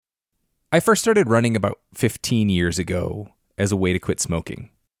I first started running about 15 years ago as a way to quit smoking.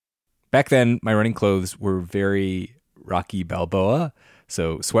 Back then, my running clothes were very Rocky Balboa,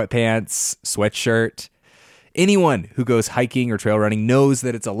 so sweatpants, sweatshirt. Anyone who goes hiking or trail running knows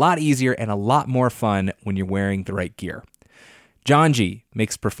that it's a lot easier and a lot more fun when you're wearing the right gear. Janji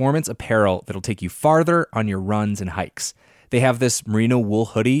makes performance apparel that'll take you farther on your runs and hikes. They have this merino wool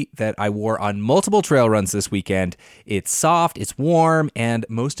hoodie that I wore on multiple trail runs this weekend. It's soft, it's warm, and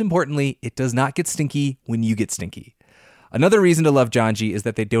most importantly, it does not get stinky when you get stinky. Another reason to love Janji is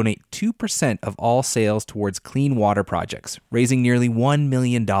that they donate 2% of all sales towards clean water projects, raising nearly $1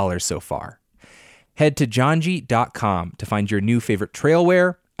 million so far. Head to janji.com to find your new favorite trail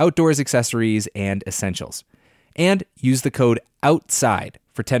wear, outdoors accessories, and essentials. And use the code OUTSIDE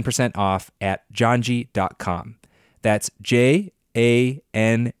for 10% off at janji.com. That's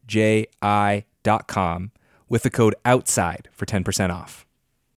JANJI.com with the code OUTSIDE for 10% off.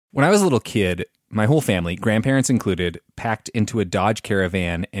 When I was a little kid, my whole family, grandparents included, packed into a Dodge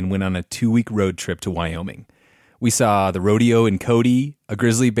Caravan and went on a 2-week road trip to Wyoming. We saw the rodeo in Cody, a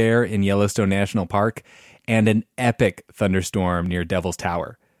grizzly bear in Yellowstone National Park, and an epic thunderstorm near Devil's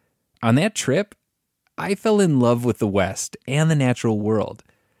Tower. On that trip, I fell in love with the West and the natural world.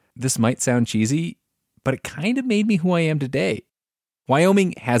 This might sound cheesy, but it kind of made me who I am today.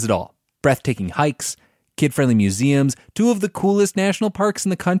 Wyoming has it all. Breathtaking hikes, kid-friendly museums, 2 of the coolest national parks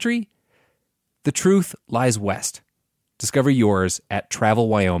in the country. The truth lies west. Discover yours at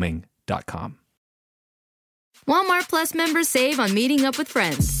travelwyoming.com. Walmart Plus members save on meeting up with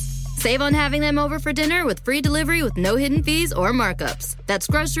friends. Save on having them over for dinner with free delivery with no hidden fees or markups. That's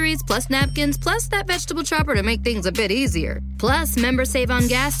groceries, plus napkins, plus that vegetable chopper to make things a bit easier. Plus, members save on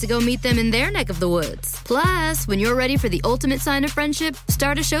gas to go meet them in their neck of the woods. Plus, when you're ready for the ultimate sign of friendship,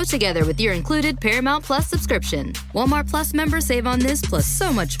 start a show together with your included Paramount Plus subscription. Walmart Plus members save on this plus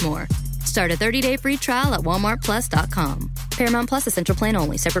so much more. Start a 30-day free trial at walmartplus.com. Paramount Plus Essential Plan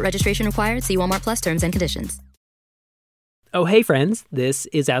only. Separate registration required. See Walmart Plus terms and conditions. Oh, hey, friends. This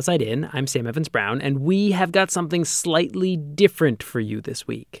is Outside In. I'm Sam Evans-Brown, and we have got something slightly different for you this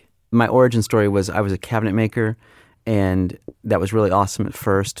week. My origin story was I was a cabinet maker, and that was really awesome at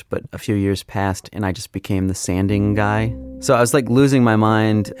first, but a few years passed, and I just became the sanding guy. So I was like losing my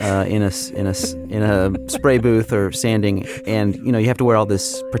mind in a spray booth or sanding, and you have to wear all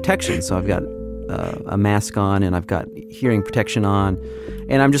this protection. So I've got a mask on, and I've got hearing protection on,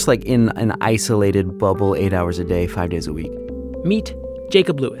 and I'm just like in an isolated bubble 8 hours a day, 5 days a week. Meet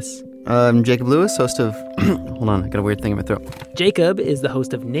Jacob Lewis. I'm Jacob Lewis, host of... Hold on, I got a weird thing in my throat. Jacob is the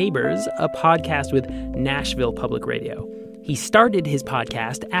host of Neighbors, a podcast with Nashville Public Radio. He started his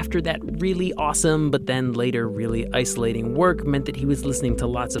podcast after that really awesome, but then later really isolating work meant that he was listening to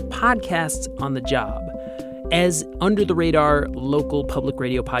lots of podcasts on the job. As under-the-radar local public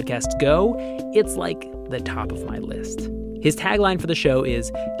radio podcasts go, it's like the top of my list. His tagline for the show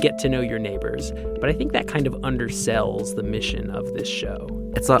is, "Get to know your neighbors," but I think that kind of undersells the mission of this show.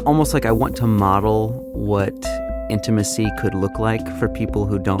 It's almost like I want to model what intimacy could look like for people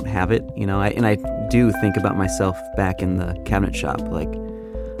who don't have it, and I do think about myself back in the cabinet shop. Like,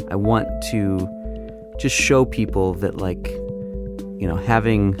 I want to just show people that, like,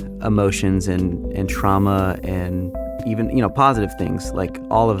 having emotions and trauma and even, positive things, like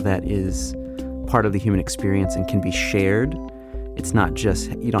all of that is part of the human experience and can be shared. It's not just,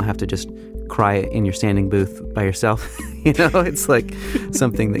 you don't have to just cry in your standing booth by yourself. It's like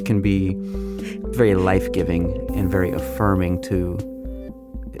something that can be very life-giving and very affirming to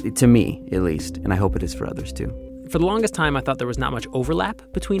me, at least. And I hope it is for others, too. For the longest time, I thought there was not much overlap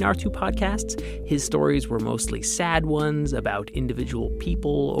between our two podcasts. His stories were mostly sad ones about individual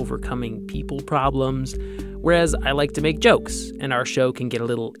people overcoming people problems, whereas I like to make jokes, and our show can get a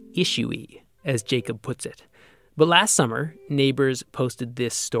little issue-y, as Jacob puts it. But last summer, Neighbors posted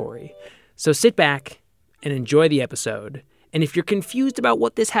this story. So sit back and enjoy the episode. And if you're confused about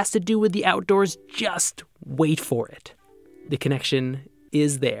what this has to do with the outdoors, just wait for it. The connection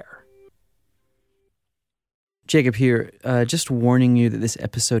is there. Jacob here, just warning you that this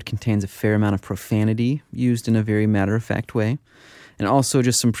episode contains a fair amount of profanity used in a very matter-of-fact way, and also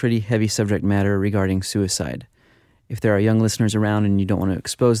just some pretty heavy subject matter regarding suicide. If there are young listeners around and you don't want to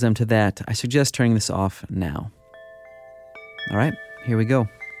expose them to that, I suggest turning this off now. All right, here we go.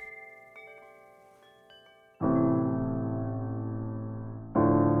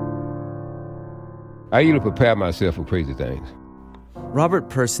 I usually prepare myself for crazy things. Robert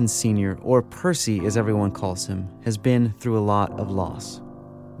Person Sr., or Percy as everyone calls him, has been through a lot of loss.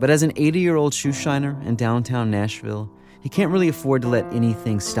 But as an 80-year-old shoe shiner in downtown Nashville, he can't really afford to let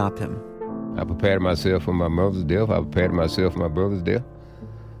anything stop him. I prepared myself for my mother's death. I prepared myself for my brother's death.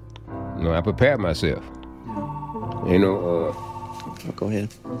 No, I prepared myself. You know, Go ahead.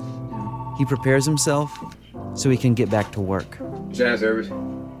 He prepares himself so he can get back to work. shine service.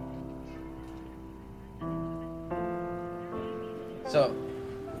 So,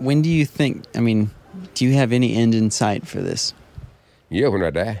 when do you think, do you have any end in sight for this? Yeah, when I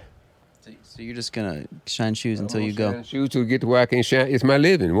die. So you're just going to shine shoes until you go? Shine shoes till get to where I can shine. It's my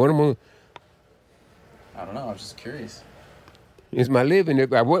living. What am I don't know. I was just curious. It's my living.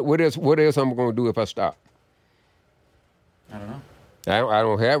 What else I'm going to do if I stop? I don't know. I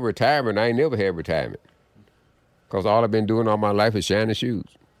don't have retirement. I ain't never had retirement. Because all I've been doing all my life is shining shoes.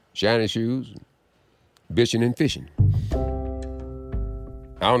 Shining shoes, bitching and fishing.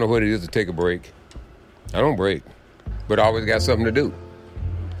 I don't know what it is to take a break. I don't break. But I always got something to do.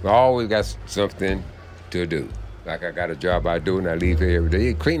 I always got something to do. Like I got a job I do and I leave here every day.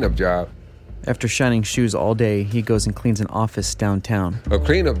 A cleanup job. After shining shoes all day, he goes and cleans an office downtown. A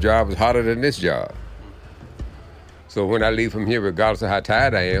cleanup job is harder than this job. So when I leave from here, regardless of how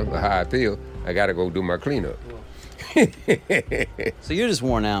tired I am or how I feel, I got to go do my cleanup. So you're just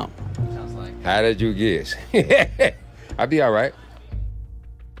worn out. Sounds like. How did you guess? I'll be all right.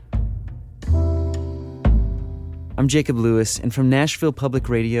 I'm Jacob Lewis, and from Nashville Public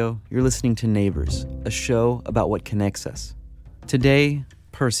Radio, you're listening to Neighbors, a show about what connects us. Today,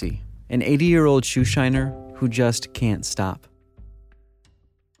 Percy, an 80-year-old shoe shiner who just can't stop.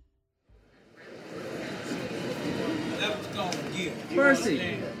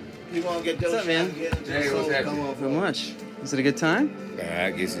 Percy! You want to get those? What's up, man? Hey, what's happening? Not much. Is it a good time?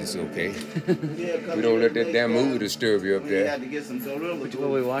 I guess it's okay. We don't let that damn movie disturb you up there. What are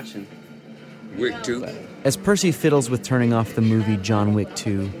we watching? Wick 2. As Percy fiddles with turning off the movie John Wick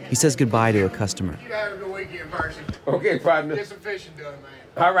 2, he says goodbye to a customer. Okay, partner. Get some fishing done,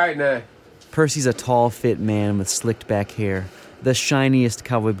 man. All right, now. Percy's a tall, fit man with slicked back hair, the shiniest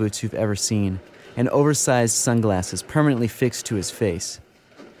cowboy boots you've ever seen, and oversized sunglasses permanently fixed to his face.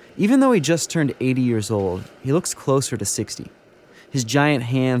 Even though he just turned 80 years old, he looks closer to 60. His giant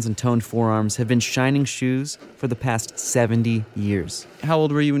hands and toned forearms have been shining shoes for the past 70 years. How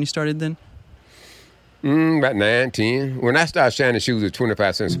old were you when you started then? About 9, 10. When I started shining shoes, it was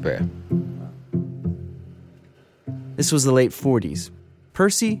 25 cents a pair. This was the late 40s.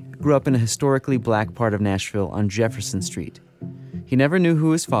 Percy grew up in a historically black part of Nashville on Jefferson Street. He never knew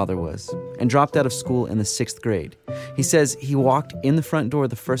who his father was and dropped out of school in the 6th grade. He says he walked in the front door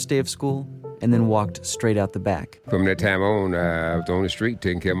the first day of school and then walked straight out the back. From that time on, I was on the street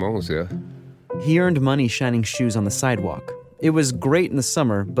taking care of my own self. He earned money shining shoes on the sidewalk. It was great in the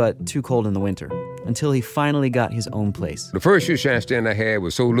summer, but too cold in the winter, until he finally got his own place. The first shoe shine stand I had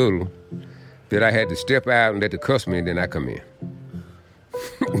was so little that I had to step out and let the customer in, then I come in.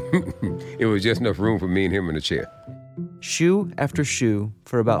 It was just enough room for me and him in the chair. Shoe after shoe,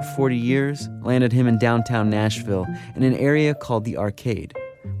 for about 40 years, landed him in downtown Nashville in an area called the Arcade,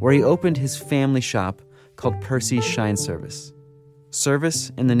 where he opened his family shop called Percy's Shine Service.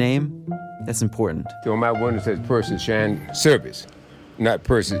 Service in the name? That's important. So on my window says Percy's Shine Service, not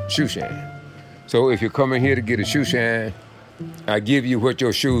Percy's Shoe Shine. So if you're coming here to get a shoe shine, I give you what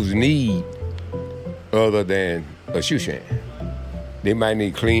your shoes need other than a shoe shine. They might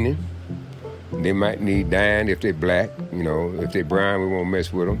need cleaning. They might need dyeing if they're black. You know, if they're brown, we won't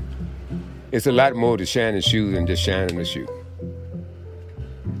mess with them. It's a lot more to shining shoes than just shining a shoe.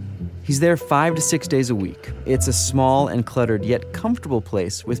 He's there 5 to 6 days a week. It's a small and cluttered yet comfortable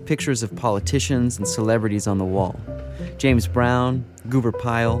place with pictures of politicians and celebrities on the wall. James Brown, Goober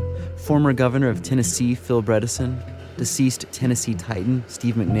Pyle, former governor of Tennessee, Phil Bredesen, deceased Tennessee Titan,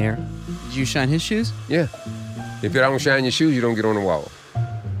 Steve McNair. Did you shine his shoes? Yeah. If you don't shine your shoes, you don't get on the wall.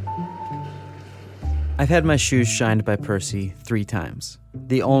 I've had my shoes shined by Percy 3 times.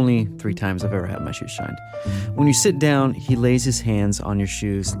 The only 3 times I've ever had my shoes shined. When you sit down, he lays his hands on your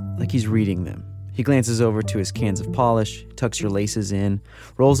shoes like he's reading them. He glances over to his cans of polish, tucks your laces in,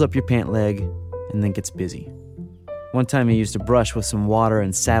 rolls up your pant leg, and then gets busy. One time he used a brush with some water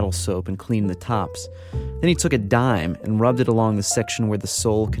and saddle soap and cleaned the tops. Then he took a dime and rubbed it along the section where the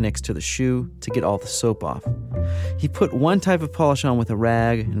sole connects to the shoe to get all the soap off. He put one type of polish on with a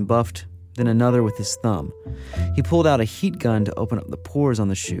rag and buffed, then another with his thumb. He pulled out a heat gun to open up the pores on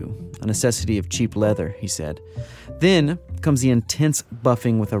the shoe, a necessity of cheap leather, he said. Then comes the intense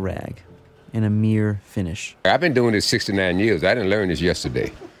buffing with a rag, and a mere finish. I've been doing this 69 years. I didn't learn this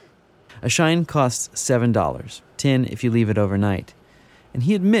yesterday. A shine costs $7, $10 if you leave it overnight. And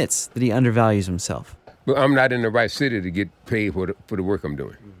he admits that he undervalues himself. But I'm not in the right city to get paid for the work I'm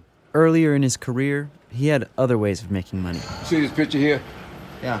doing. Earlier in his career, he had other ways of making money. See this picture here?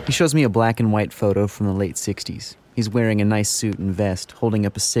 Yeah. He shows me a black and white photo from the late 60s. He's wearing a nice suit and vest, holding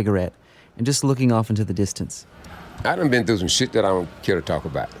up a cigarette, and just looking off into the distance. I done been through some shit that I don't care to talk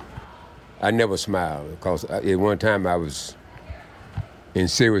about. I never smile, because at one time I was in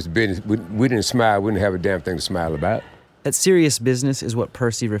serious business. We didn't smile, we didn't have a damn thing to smile about. That serious business is what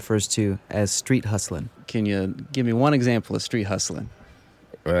Percy refers to as street hustling. Can you give me one example of street hustling?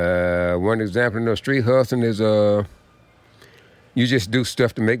 One example of street hustling is you just do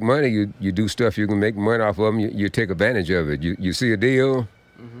stuff to make money. You do stuff you can make money off of them. You take advantage of it. You see a deal,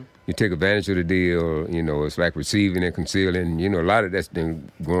 you take advantage of the deal. You know, it's like receiving and concealing. You know, a lot of that's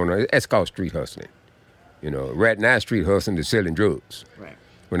been going on. That's called street hustling. You know, right now street hustling is selling drugs. Right.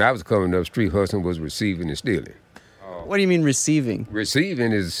 When I was coming up, street hustling was receiving and stealing. What do you mean receiving?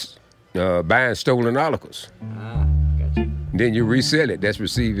 Receiving is buying stolen articles. Ah, gotcha. Then you resell it. That's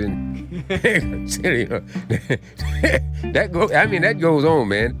receiving. That goes on,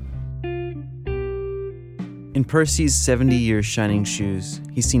 man. In Percy's 70 years shining shoes,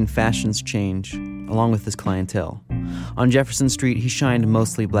 he's seen fashions change, along with his clientele. On Jefferson Street, he shined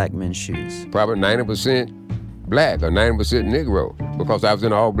mostly black men's shoes. Probably 90% black or 90% Negro, because I was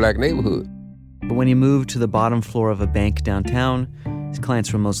in an all-black neighborhood. But when he moved to the bottom floor of a bank downtown, his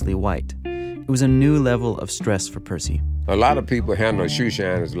clients were mostly white. It was a new level of stress for Percy. A lot of people handle shoe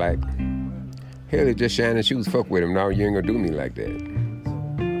shiners like, hell, they just shining shoes, fuck with them. No, you ain't gonna do me like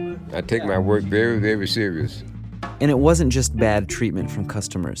that. I take my work very, very serious. And it wasn't just bad treatment from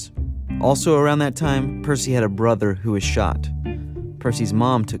customers. Also around that time, Percy had a brother who was shot. Percy's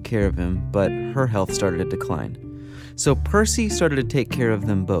mom took care of him, but her health started to decline. So Percy started to take care of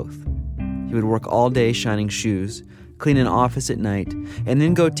them both. He would work all day shining shoes, clean an office at night, and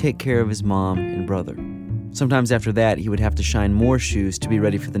then go take care of his mom and brother. Sometimes after that, he would have to shine more shoes to be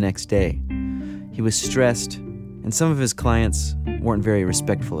ready for the next day. He was stressed, and some of his clients weren't very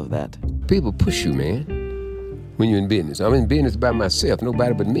respectful of that. People push you, man, when you're in business. I'm in business by myself,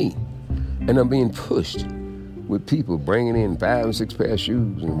 nobody but me. And I'm being pushed with people bringing in 5 and 6 pairs of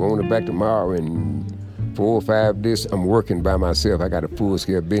shoes and going back tomorrow and 4 or 5 this. I'm working by myself. I got a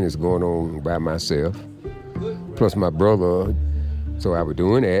full-scale business going on by myself, plus my brother. So I was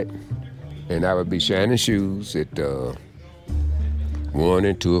doing that, and I would be shining shoes at 1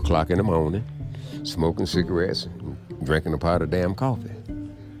 and 2 o'clock in the morning, smoking cigarettes, and drinking a pot of damn coffee,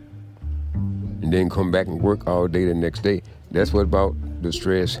 and then come back and work all day the next day. That's what brought the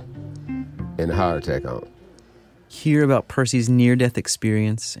stress and the heart attack on. Hear about Percy's near-death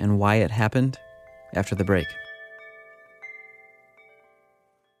experience and why it happened after the break.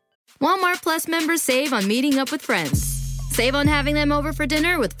 Walmart Plus members save on meeting up with friends. Save on having them over for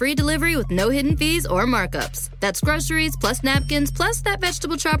dinner with free delivery with no hidden fees or markups. That's groceries plus napkins plus that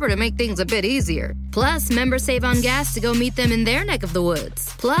vegetable chopper to make things a bit easier. Plus, members save on gas to go meet them in their neck of the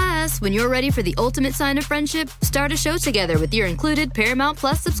woods. Plus, when you're ready for the ultimate sign of friendship, start a show together with your included Paramount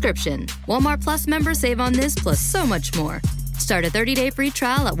Plus subscription. Walmart Plus members save on this plus so much more. Start a 30-day free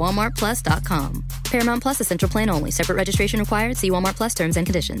trial at walmartplus.com. Paramount Plus Essential Plan only. Separate registration required. See Walmart Plus terms and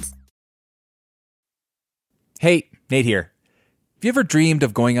conditions. Hey, Nate here. Have you ever dreamed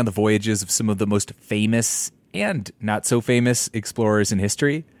of going on the voyages of some of the most famous and not so famous explorers in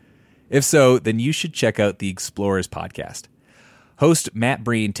history? If so, then you should check out the Explorers podcast. Host Matt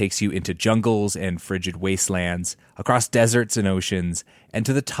Breen takes you into jungles and frigid wastelands, across deserts and oceans, and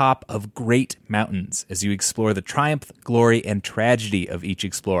to the top of great mountains as you explore the triumph, glory, and tragedy of each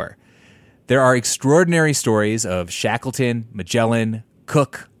explorer. There are extraordinary stories of Shackleton, Magellan,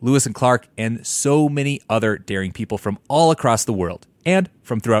 Cook, Lewis and Clark, and so many other daring people from all across the world and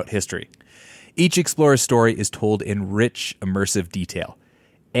from throughout history. Each explorer's story is told in rich, immersive detail,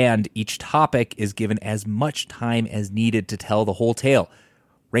 and each topic is given as much time as needed to tell the whole tale,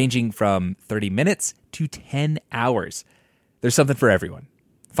 ranging from 30 minutes to 10 hours. There's something for everyone.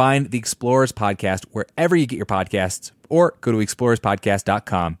 Find the Explorers Podcast wherever you get your podcasts, or go to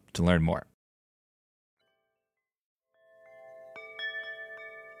explorerspodcast.com to learn more.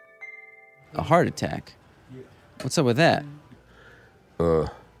 A heart attack? What's up with that?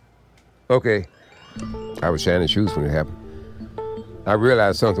 Okay. I was shining shoes when it happened. I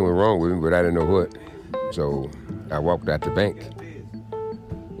realized something was wrong with me, but I didn't know what. So I walked out the bank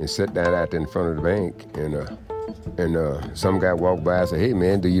and sat down out there in front of the bank, and some guy walked by and said, "Hey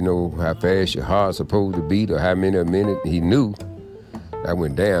man, do you know how fast your heart's supposed to beat or how many a minute?" He knew. I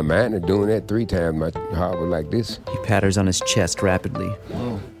went, "Damn, man, and doing that 3 times, my heart was like this." He patters on his chest rapidly.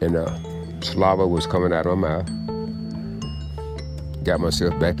 Whoa. And slava was coming out of my mouth. Got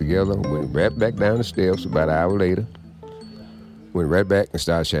myself back together, went right back down the steps about an hour later, went right back and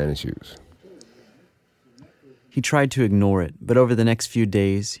started shining shoes. He tried to ignore it, but over the next few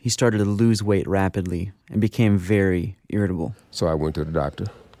days, he started to lose weight rapidly and became very irritable. So I went to the doctor.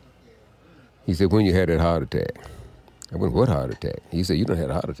 He said, when you had that heart attack? I went, what heart attack? He said, you done had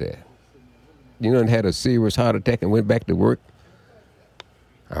a heart attack. You done had a serious heart attack and went back to work?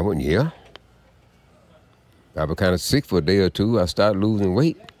 I went, yeah. I was kind of sick for a day or two. I started losing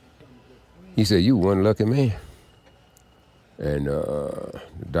weight. He said, you one lucky man. And the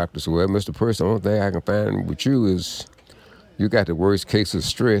doctor said, well, Mr. Percy, the only thing I can find with you is you got the worst case of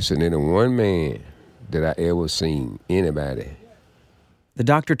stress, and then the one man that I ever seen, anybody. The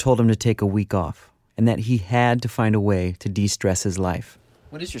doctor told him to take a week off and that he had to find a way to de-stress his life.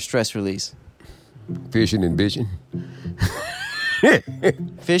 What is your stress release? Fishing and bitching.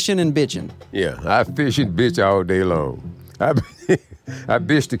 Fishing and bitching. Yeah, I fish and bitch all day long. I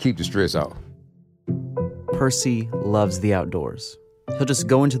bitch to keep the stress off. Percy loves the outdoors. He'll just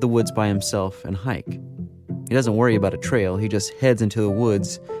go into the woods by himself and hike. He doesn't worry about a trail. He just heads into the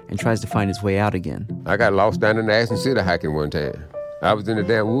woods and tries to find his way out again. I got lost down in the Ashland City hiking one time. I was in the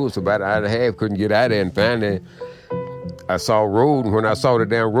damn woods for about an hour and a half, couldn't get out of there, and finally I saw a road, and when I saw the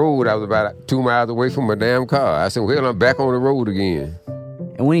damn road, I was about 2 miles away from my damn car. I said, well, I'm back on the road again.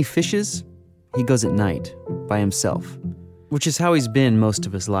 And when he fishes, he goes at night, by himself, which is how he's been most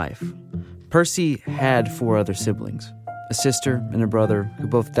of his life. Percy had 4 other siblings, a sister and a brother who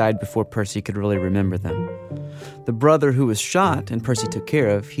both died before Percy could really remember them. The brother who was shot and Percy took care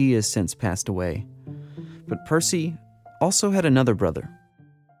of, he has since passed away. But Percy also had another brother.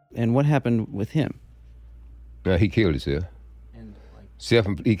 And what happened with him? He killed himself.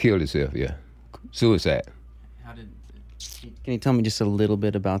 He killed himself, yeah. Suicide. Can you tell me just a little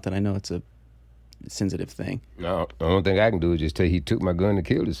bit about that? I know it's a sensitive thing. No, the only thing I can do is just tell you he took my gun and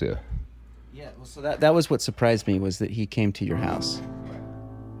killed himself. Yeah, well, so that was what surprised me, was that he came to your house.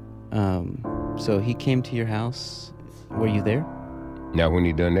 So he came to your house. Were you there? Now, when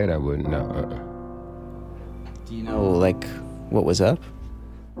he done that, I wouldn't. No. Do you know, like, what was up?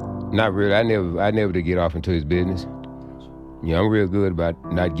 Not really. I never did get off into his business. You know, I'm real good about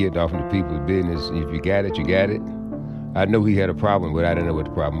not getting off into people's business. If you got it, you got it. I know he had a problem, but I didn't know what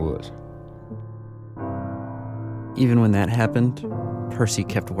the problem was. Even when that happened, Percy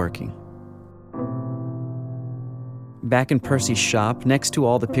kept working. Back in Percy's shop, next to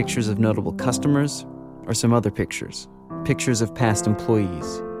all the pictures of notable customers, are some other pictures of past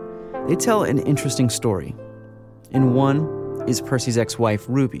employees. They tell an interesting story. In one is Percy's ex-wife,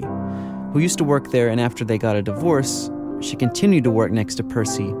 Ruby, who used to work there, and after they got a divorce, she continued to work next to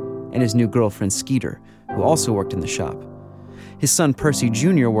Percy and his new girlfriend, Skeeter, who also worked in the shop. His son, Percy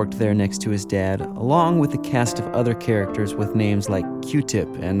Jr., worked there next to his dad, along with a cast of other characters with names like Q-Tip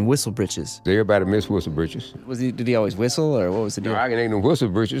and Whistlebritches. Everybody missed Whistlebritches. Did he always whistle, or what was the deal? No, I can name them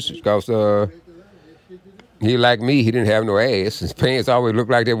Whistlebritches because he, like me, he didn't have no ass. His pants always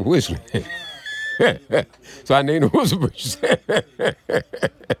looked like they were whistling. So I named them Whistlebritches.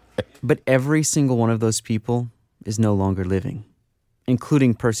 But every single one of those people is no longer living,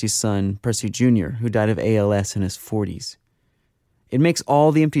 including Percy's son, Percy Jr., who died of ALS in his 40s. It makes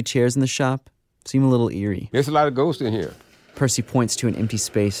all the empty chairs in the shop seem a little eerie. There's a lot of ghosts in here. Percy points to an empty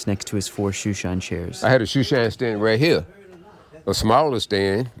space next to his 4 shoeshine chairs. I had a shoeshine stand right here, a smaller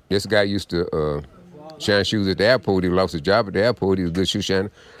stand. This guy used to shine shoes at the airport. He lost his job at the airport. He was a good shoe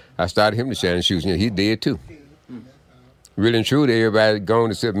shiner. I started him to shine shoes. He did too. Really and truly, everybody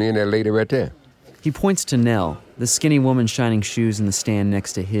gone except me and that lady right there. He points to Nell, the skinny woman shining shoes in the stand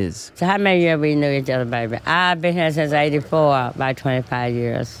next to his. So how many years we knew each other, baby? I've been here since 84, about 25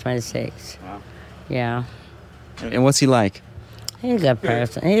 years, 26. Wow. Yeah. And what's he like? He's a good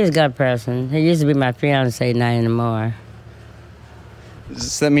person. He's a good person. He used to be my fiancé, not anymore.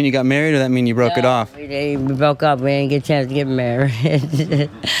 Does that mean you got married, or that mean you broke it off? We broke up. We didn't get a chance to get married.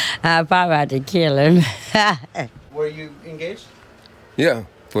 I probably had to kill him. Were you engaged? Yeah,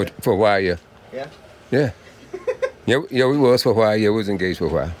 for a while, yeah. Yeah? Yeah. Yeah, we was for a while. Yeah, we was engaged for a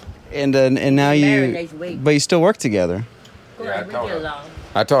while. And now but you still work together. Yeah,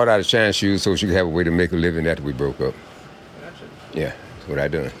 I taught her how to shine shoes so she could have a way to make a living after we broke up. Gotcha. Yeah, that's what I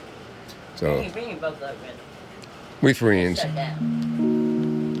done. So We broke up. we friends.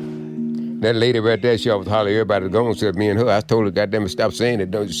 That lady right there, she always holler, everybody gone except me and her. I told her, goddamn it, stop saying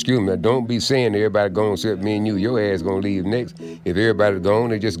it. Don't be saying everybody gone except me and you. Your ass gonna leave next. If everybody's gone,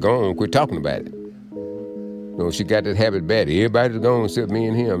 they just gone. Quit talking about it. No, she got that habit bad. Everybody's gone except me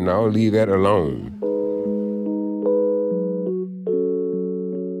and him. Now leave that alone.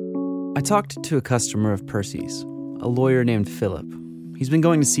 I talked to a customer of Percy's, a lawyer named Philip. He's been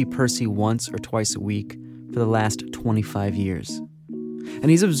going to see Percy once or twice a week for the last 25 years. And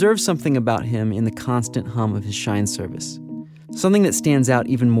he's observed something about him in the constant hum of his shine service. Something that stands out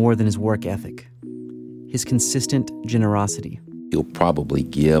even more than his work ethic. His consistent generosity. He'll probably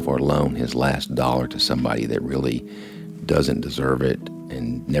give or loan his last dollar to somebody that really doesn't deserve it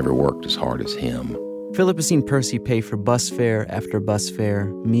and never worked as hard as him. Philip has seen Percy pay for bus fare after bus fare,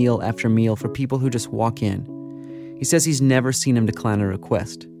 meal after meal for people who just walk in. He says he's never seen him decline a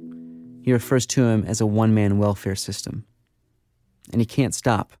request. He refers to him as a one-man welfare system. And he can't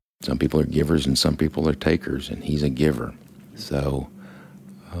stop. Some people are givers and some people are takers, and he's a giver. So,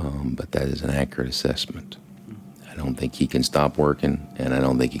 but that is an accurate assessment. I don't think he can stop working, and I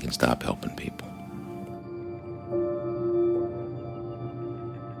don't think he can stop helping people.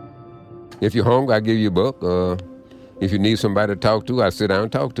 If you're hungry, I give you a buck. If you need somebody to talk to, I sit down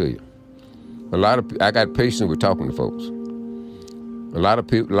and talk to you. I got patience with talking to folks. A lot of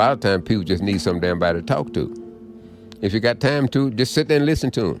times people just need some damn body to talk to. If you got time to, just sit there and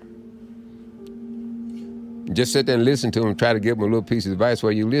listen to them. Just sit there and listen to them, try to give them a little piece of advice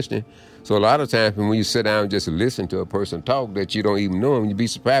while you're listening. So a lot of times when you sit down and just listen to a person talk that you don't even know them, you'd be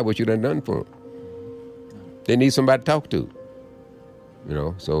surprised what you done for them. They need somebody to talk to. You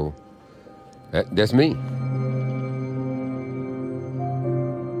know, so that's me.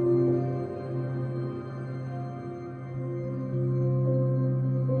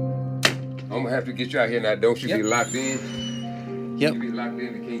 I'm gonna have to get you out here now. Don't you be locked in? Yep. You be locked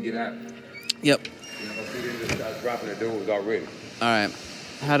in and can't get out. Yep. Start dropping the doors already. All right.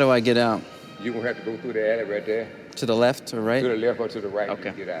 How do I get out? You're going to have to go through the alley right there. To the left or right? To the left or to the right. Okay.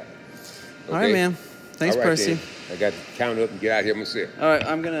 To get out. Okay? All right, man. Thanks, all right, Percy. Then. I got to count up and get out here myself. All right,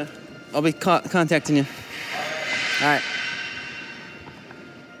 I'll be contacting you. All right.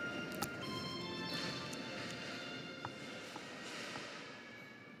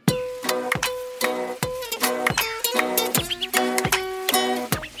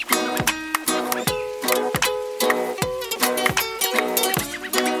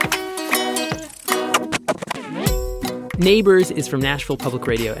 Neighbors is from Nashville Public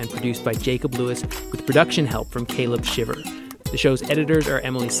Radio and produced by Jacob Lewis with production help from Caleb Shiver. The show's editors are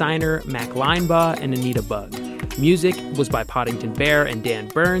Emily Seiner, Mac Linebaugh, and Anita Bugg. Music was by Poddington Bear and Dan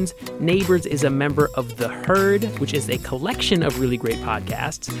Burns. Neighbors is a member of The Herd, which is a collection of really great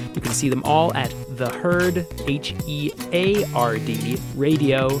podcasts. You can see them all at theherd, HEARD,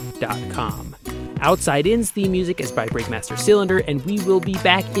 radio.com. Outside In's theme music is by Breakmaster Cylinder, and we will be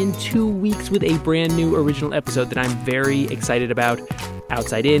back in 2 weeks with a brand new original episode that I'm very excited about.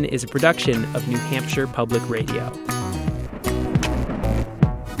 Outside In is a production of New Hampshire Public Radio.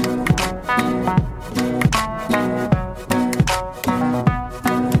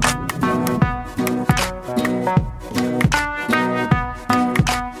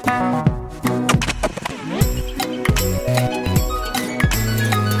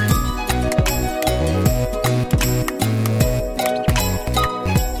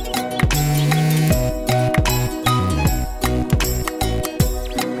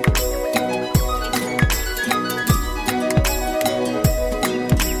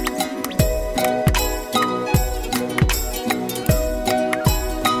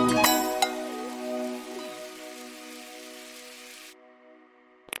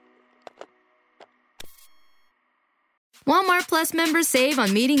 Walmart Plus members save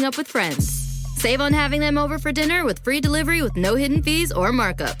on meeting up with friends. Save on having them over for dinner with free delivery with no hidden fees or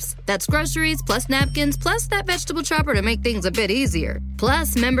markups. That's groceries, plus napkins, plus that vegetable chopper to make things a bit easier.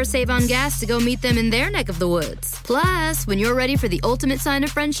 Plus, members save on gas to go meet them in their neck of the woods. Plus, when you're ready for the ultimate sign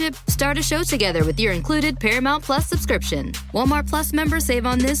of friendship, start a show together with your included Paramount Plus subscription. Walmart Plus members save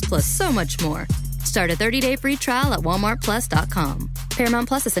on this plus so much more. Start a 30-day free trial at walmartplus.com. Paramount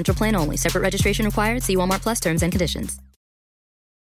Plus Essential Plan only. Separate registration required. See Walmart Plus terms and conditions.